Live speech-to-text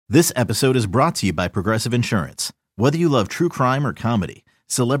This episode is brought to you by Progressive Insurance. Whether you love true crime or comedy,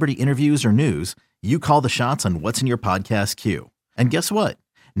 celebrity interviews or news, you call the shots on what's in your podcast queue. And guess what?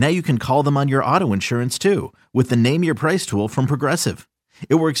 Now you can call them on your auto insurance too with the Name Your Price tool from Progressive.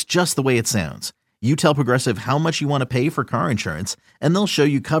 It works just the way it sounds. You tell Progressive how much you want to pay for car insurance, and they'll show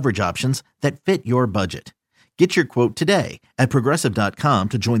you coverage options that fit your budget. Get your quote today at Progressive.com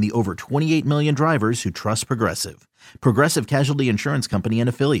to join the over 28 million drivers who trust Progressive. Progressive Casualty Insurance Company and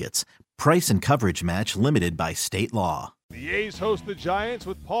Affiliates. Price and coverage match limited by state law. The A's host the Giants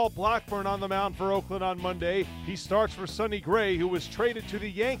with Paul Blackburn on the mound for Oakland on Monday. He starts for Sonny Gray, who was traded to the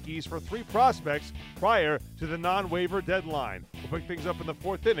Yankees for 3 prospects prior to the non-waiver deadline. We'll pick things up in the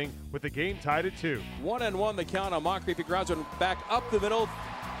 4th inning with the game tied at 2. 1-1 the count on Moncrief. He grounds one back up the middle.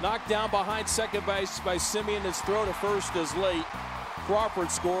 Knocked down behind second base by Simeon. His throw to first is late.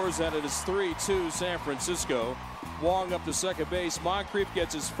 Crawford scores, and it is 3-2 San Francisco. Wong up to second base. Moncrief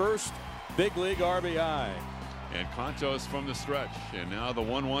gets his first big league RBI. And Contos from the stretch. And now the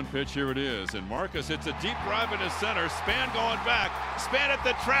 1-1 pitch, here it is. And Marcus hits a deep drive into center. Span going back. Span at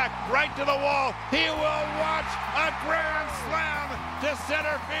the track, right to the wall. He will watch a grand slam to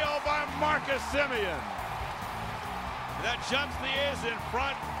center field by Marcus Simeon. That jumps the A's in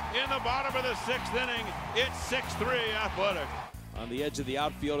front in the bottom of the 6th inning. It's 6-3 Athletic. On the edge of the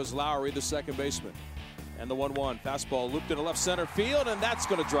outfield is Lowry, the second baseman. And the 1-1 fastball looped into left center field, and that's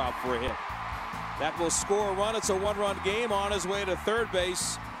going to drop for a hit. That will score a run. It's a 1-run game. On his way to third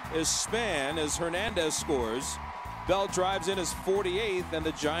base is Span as Hernandez scores. Bell drives in his 48th, and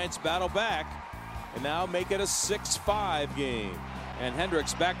the Giants battle back and now make it a 6-5 game. And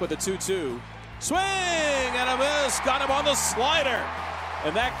Hendricks back with a 2-2. Swing and a miss. Got him on the slider.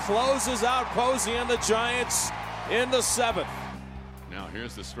 And that closes out Posey and the Giants in the 7th. Now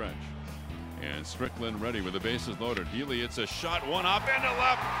here's the stretch. And Strickland ready with the bases loaded. Healy hits a shot, one up into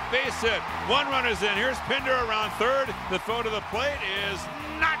left, base hit. 1 runner's in. Here's Pinder around third. The throw to the plate is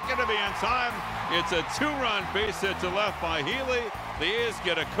not going to be in time. It's a 2-run base hit to left by Healy. The A's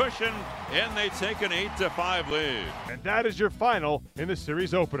get a cushion, and they take an 8-5 lead. And that is your final in the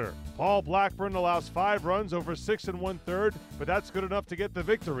series opener. Paul Blackburn allows 5 runs over 6 1/3, but that's good enough to get the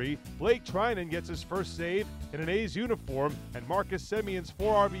victory. Blake Trinan gets his first save in an A's uniform, and Marcus Simeon's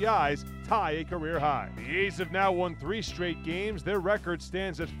 4 RBIs tie a career high. The A's have now won 3 straight games. Their record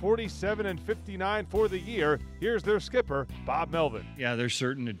stands at 47-59 for the year. Here's their skipper, Bob Melvin. Yeah, there's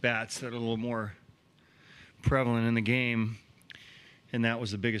certain at-bats that are a little more prevalent in the game, and that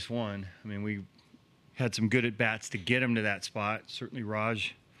was the biggest one. I mean, we had some good at-bats to get him to that spot. Certainly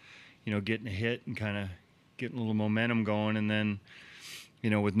Raj, getting a hit and kind of getting a little momentum going, and then,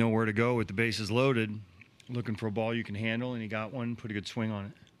 with nowhere to go with the bases loaded, looking for a ball you can handle, and he got one, put a good swing on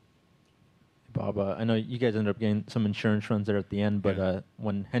it. Bob, I know you guys ended up getting some insurance runs there at the end, but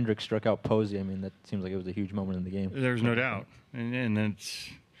when Hendricks struck out Posey, I mean, that seems like it was a huge moment in the game. There's no doubt. And it's,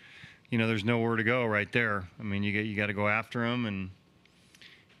 there's nowhere to go right there. I mean, you got to go after him, and,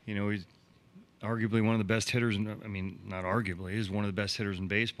 he's arguably one of the best hitters. Not arguably, he's one of the best hitters in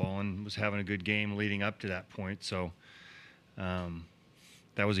baseball and was having a good game leading up to that point. So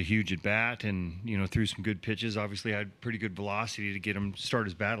that was a huge at-bat, and, threw some good pitches. Obviously had pretty good velocity to get him start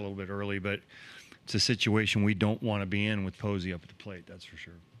his bat a little bit early, but it's a situation we don't want to be in with Posey up at the plate, that's for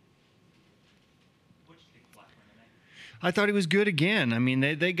sure. What did you think of Blackburn tonight? I thought he was good again. I mean,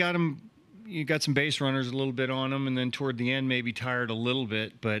 they got him. You got some base runners a little bit on him, and then toward the end maybe tired a little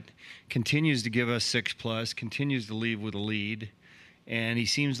bit, but continues to give us 6+, continues to leave with a lead, and he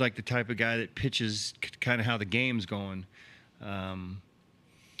seems like the type of guy that pitches kind of how the game's going.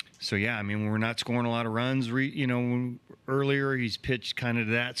 So, yeah, I mean, we're not scoring a lot of runs. Earlier he's pitched kind of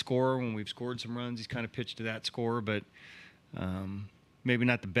to that score. When we've scored some runs, he's kind of pitched to that score, but maybe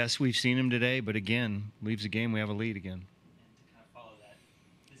not the best we've seen him today, but, again, leaves the game, we have a lead again.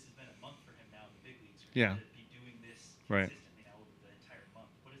 Yeah. To be doing this right. consistently now over the entire month.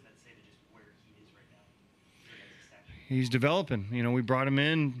 What does that say to just where he is right now? He's developing. We brought him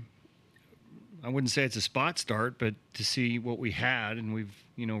in. I wouldn't say it's a spot start, but to see what we had, and we're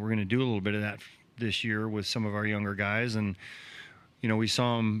going to do a little bit of that this year with some of our younger guys, and we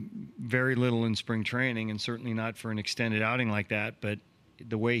saw him very little in spring training, and certainly not for an extended outing like that. But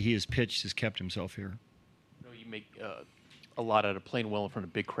the way he has pitched has kept himself here. You make a lot out of playing well in front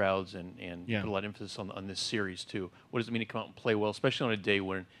of big crowds and Yeah. put a lot of emphasis on this series too. What does it mean to come out and play well, especially on a day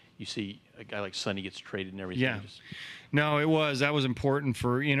when you see a guy like Sonny gets traded and everything? Yeah. No, that was important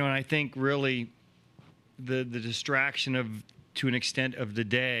for, and I think really the distraction to an extent of the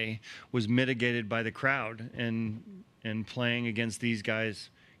day was mitigated by the crowd and playing against these guys.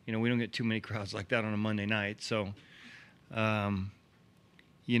 We don't get too many crowds like that on a Monday night. So,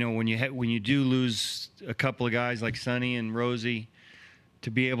 you know, when you do lose a couple of guys like Sonny and Rosie, to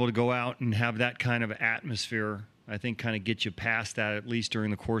be able to go out and have that kind of atmosphere, I think kind of gets you past that, at least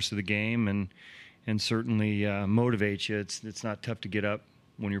during the course of the game, and certainly motivates you. It's not tough to get up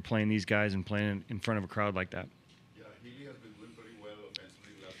when you're playing these guys and playing in front of a crowd like that. Yeah, Healy has been doing pretty well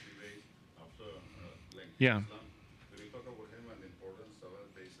offensively the last few days after lengthy Yeah. slump. Can you talk about him and the importance of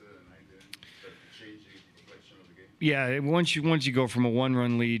that base of the ninth inning that changed the complexion of the game? Yeah, once you go from a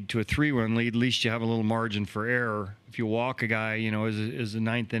 1-run lead to a 3-run lead, at least you have a little margin for error. If you walk a guy, you know, as a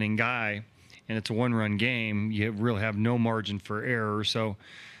ninth inning guy, and it's a 1-run game, you really have no margin for error. So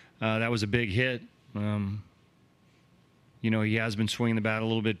that was a big hit. You know, he has been swinging the bat a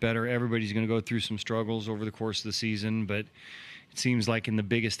little bit better. Everybody's going to go through some struggles over the course of the season, but it seems like in the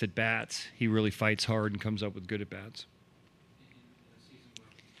biggest at bats, he really fights hard and comes up with good at bats.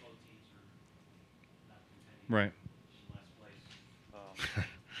 Right.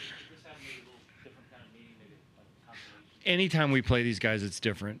 Anytime we play these guys, it's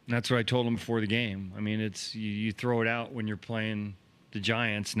different. And that's what I told them before the game. I mean, it's you throw it out when you're playing the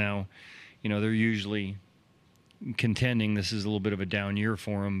Giants. Now, you know, they're usually contending. This is a little bit of a down year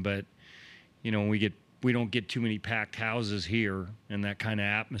for them, but you know, we don't get too many packed houses here and that kind of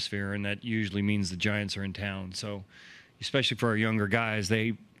atmosphere, and that usually means the Giants are in town. So, especially for our younger guys,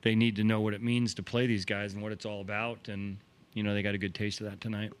 they need to know what it means to play these guys and what it's all about, and you know, they got a good taste of that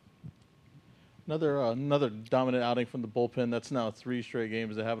tonight. Another dominant outing from the bullpen. That's now 3 straight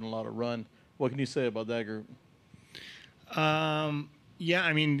games. They're having a lot of run. What can you say about that group? Yeah,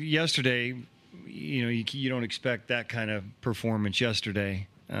 I mean, yesterday, you know, you don't expect that kind of performance yesterday.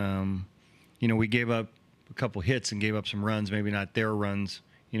 You know, we gave up a couple hits and gave up some runs, maybe not their runs.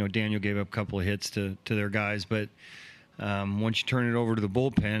 You know, Daniel gave up a couple of hits to their guys, but once you turn it over to the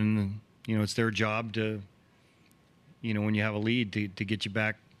bullpen, you know, it's their job to, you know, when you have a lead, to get you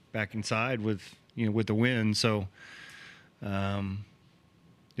back inside with, you know, with the win. So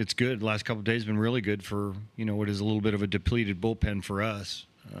it's good. The last couple of days have been really good for, you know, what is a little bit of a depleted bullpen for us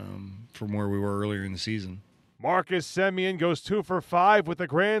from where we were earlier in the season. Marcus Semien goes 2 for 5 with a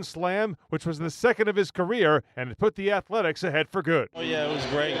grand slam, which was the second of his career, and it put the Athletics ahead for good. Oh, yeah, it was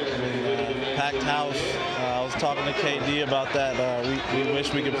great. I mean, packed house. I was talking to KD about that. We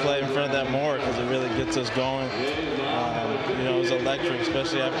wish we could play in front of that more because it really gets us going. You know, it was electric,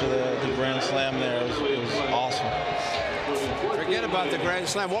 especially after the grand slam there. It was awesome. Forget about the grand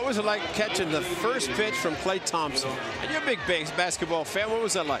slam. What was it like catching the first pitch from Klay Thompson? And you're a big basketball fan. What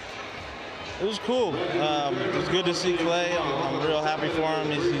was that like? It was cool. It was good to see Klay. I'm real happy for him.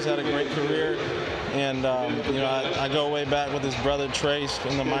 He's had a great career. And, you know, I go way back with his brother Trace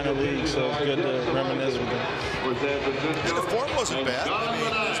in the minor leagues, so it's good to reminisce with him. And the form wasn't bad. I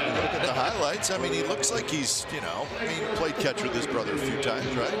mean, as we look at the highlights, I mean, he looks like he's, you know, he played catch with his brother a few times,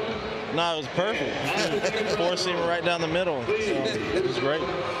 right? No, it was perfect. 4-seamer right down the middle. So it was great.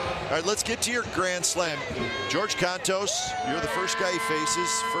 All right, let's get to your grand slam. George Kontos, you're the first guy he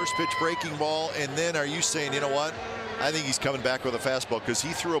faces, first pitch breaking ball, and then are you saying, you know what, I think he's coming back with a fastball, because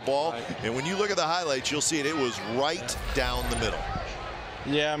he threw a ball, and when you look at the highlights, you'll see it was right down the middle.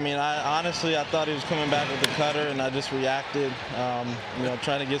 Yeah, I mean, honestly, I thought he was coming back with the cutter, and I just reacted, you know,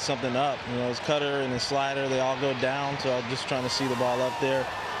 trying to get something up. You know, his cutter and his slider, they all go down, so I was just trying to see the ball up there,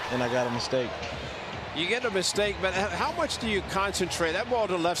 and I got a mistake. You get a mistake, but how much do you concentrate? That ball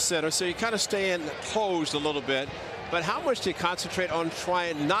to left center, so you kind of stay in closed a little bit. But how much do you concentrate on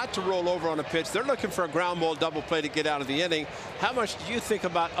trying not to roll over on a pitch? They're looking for a ground ball double play to get out of the inning. How much do you think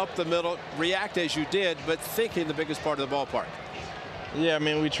about up the middle, react as you did, but thinking the biggest part of the ballpark? Yeah, I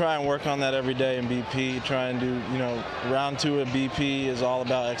mean, we try and work on that every day in BP. Try and do, you know, round 2 at BP is all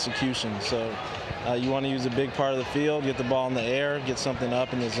about execution. So you want to use a big part of the field, get the ball in the air, get something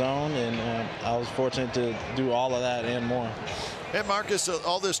up in the zone, and I was fortunate to do all of that and more. Hey, Marcus,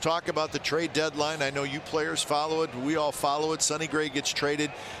 all this talk about the trade deadline, I know you players follow it. We all follow it. Sonny Gray gets traded.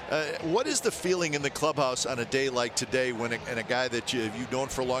 What is the feeling in the clubhouse on a day like today when a guy that you've known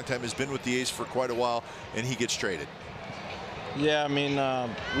for a long time has been with the A's for quite a while and he gets traded? Yeah, I mean,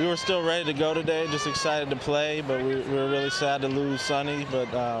 we were still ready to go today, just excited to play, but we were really sad to lose Sonny,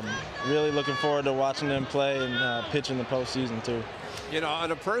 but really looking forward to watching them play and pitch in the postseason, too. You know,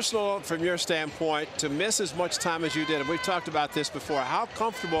 on a personal, from your standpoint, to miss as much time as you did, and we've talked about this before, how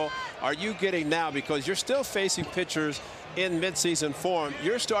comfortable are you getting now? Because you're still facing pitchers in midseason form.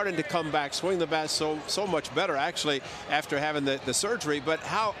 You're starting to come back, swing the bat so much better, actually, after having the surgery. But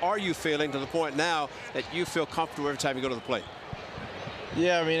how are you feeling to the point now that you feel comfortable every time you go to the plate?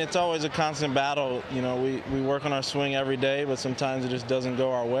 Yeah, I mean, it's always a constant battle. You know, we work on our swing every day, but sometimes it just doesn't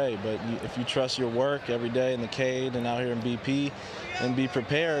go our way. But if you trust your work every day in the Cade and out here in BP and be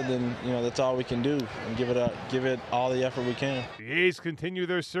prepared, then, you know, that's all we can do and give it all the effort we can. The A's continue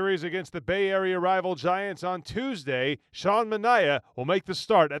their series against the Bay Area rival Giants on Tuesday. Sean Manaea will make the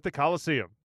start at the Coliseum.